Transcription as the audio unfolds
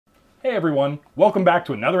Hey everyone, welcome back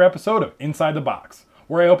to another episode of Inside the Box,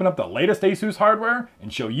 where I open up the latest ASUS hardware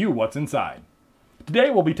and show you what's inside. Today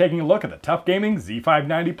we'll be taking a look at the TUF Gaming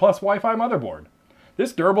Z590-PLUS Wi-Fi motherboard.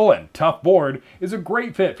 This durable and tough board is a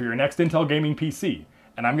great fit for your next Intel gaming PC,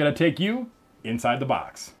 and I'm going to take you inside the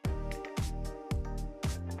box.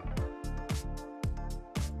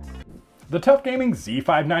 The TUF Gaming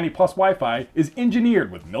Z590-PLUS Wi-Fi is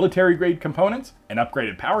engineered with military-grade components, an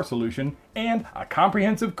upgraded power solution, and a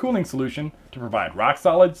comprehensive cooling solution to provide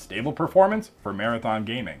rock-solid, stable performance for marathon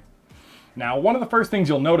gaming. Now, one of the first things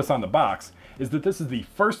you'll notice on the box is that this is the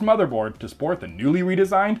first motherboard to sport the newly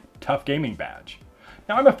redesigned TUF Gaming badge.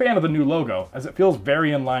 Now, I'm a fan of the new logo, as it feels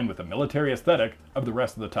very in line with the military aesthetic of the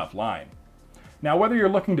rest of the TUF line. Now, whether you're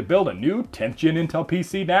looking to build a new 10th gen Intel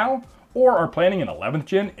PC now, or are planning an 11th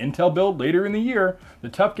gen Intel build later in the year, the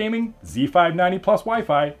TUF Gaming Z590-PLUS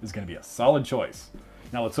Wi-Fi is going to be a solid choice.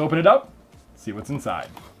 Now let's open it up, see what's inside.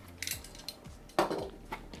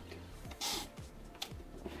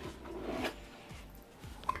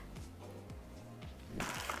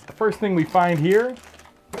 The first thing we find here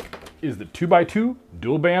is the 2x2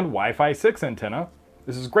 dual band Wi-Fi 6 antenna.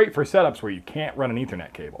 This is great for setups where you can't run an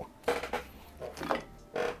Ethernet cable.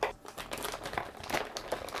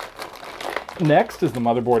 Next is the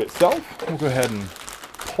motherboard itself. We'll go ahead and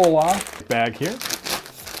pull off the bag here.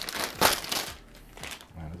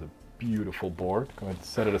 That is a beautiful board. Go ahead and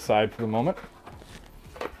set it aside for the moment.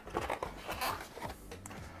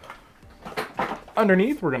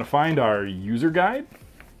 Underneath, we're going to find our user guide,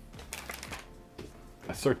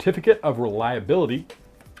 a certificate of reliability,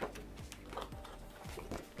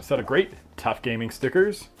 a set of great TUF Gaming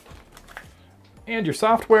stickers, and your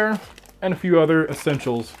software, and a few other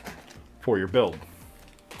essentials for your build.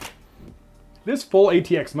 This full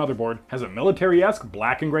ATX motherboard has a military-esque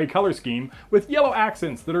black and gray color scheme with yellow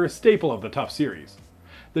accents that are a staple of the TUF series.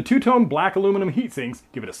 The two-tone black aluminum heatsinks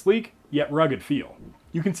give it a sleek yet rugged feel.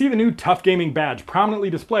 You can see the new TUF Gaming badge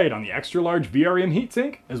prominently displayed on the extra-large VRM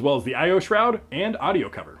heatsink, as well as the I/O shroud and audio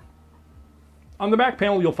cover. On the back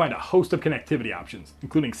panel, you'll find a host of connectivity options,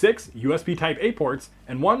 including 6 USB Type-A ports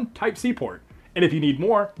and 1 Type-C port. And if you need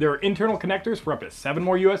more, there are internal connectors for up to 7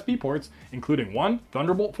 more USB ports, including 1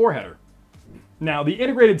 Thunderbolt 4 header. Now, the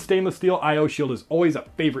integrated stainless steel I/O shield is always a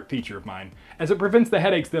favorite feature of mine, as it prevents the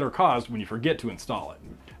headaches that are caused when you forget to install it.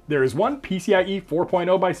 There is one PCIe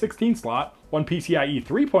 4.0x16 slot, one PCIe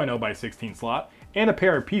 3.0x16 slot, and a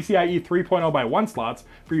pair of PCIe 3.0x1 slots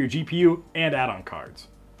for your GPU and add-on cards.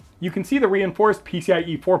 You can see the reinforced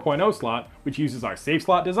PCIe 4.0 slot, which uses our safe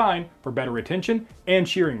slot design for better retention and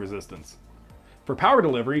shearing resistance. For power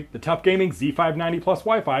delivery, the TUF Gaming Z590-PLUS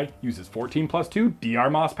Wi-Fi uses 14+2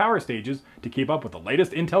 DRMOS power stages to keep up with the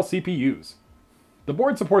latest Intel CPUs. The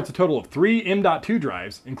board supports a total of 3 M.2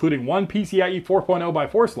 drives, including one PCIe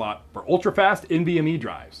 4.0x4 slot for ultra-fast NVMe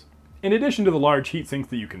drives. In addition to the large heatsinks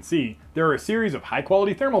that you can see, there are a series of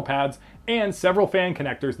high-quality thermal pads and several fan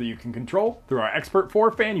connectors that you can control through our Expert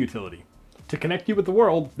 4 fan utility. To connect you with the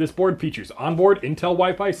world, this board features onboard Intel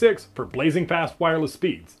Wi-Fi 6 for blazing fast wireless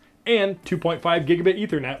speeds, and 2.5 gigabit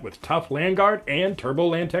Ethernet with TUF LANguard and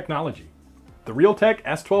TurboLAN technology. The Realtek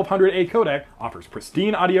S1200A codec offers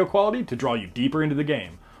pristine audio quality to draw you deeper into the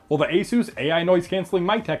game, while the ASUS AI noise cancelling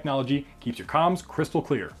mic technology keeps your comms crystal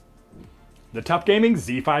clear. The TUF Gaming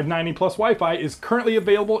Z590-PLUS Wi-Fi is currently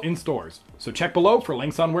available in stores, so check below for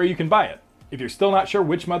links on where you can buy it. If you're still not sure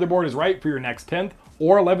which motherboard is right for your next 10th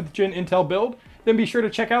or 11th gen Intel build, then be sure to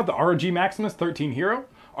check out the ROG Maximus 13 Hero,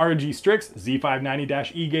 ROG Strix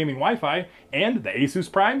Z590-E Gaming Wi-Fi, and the ASUS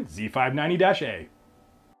Prime Z590-A.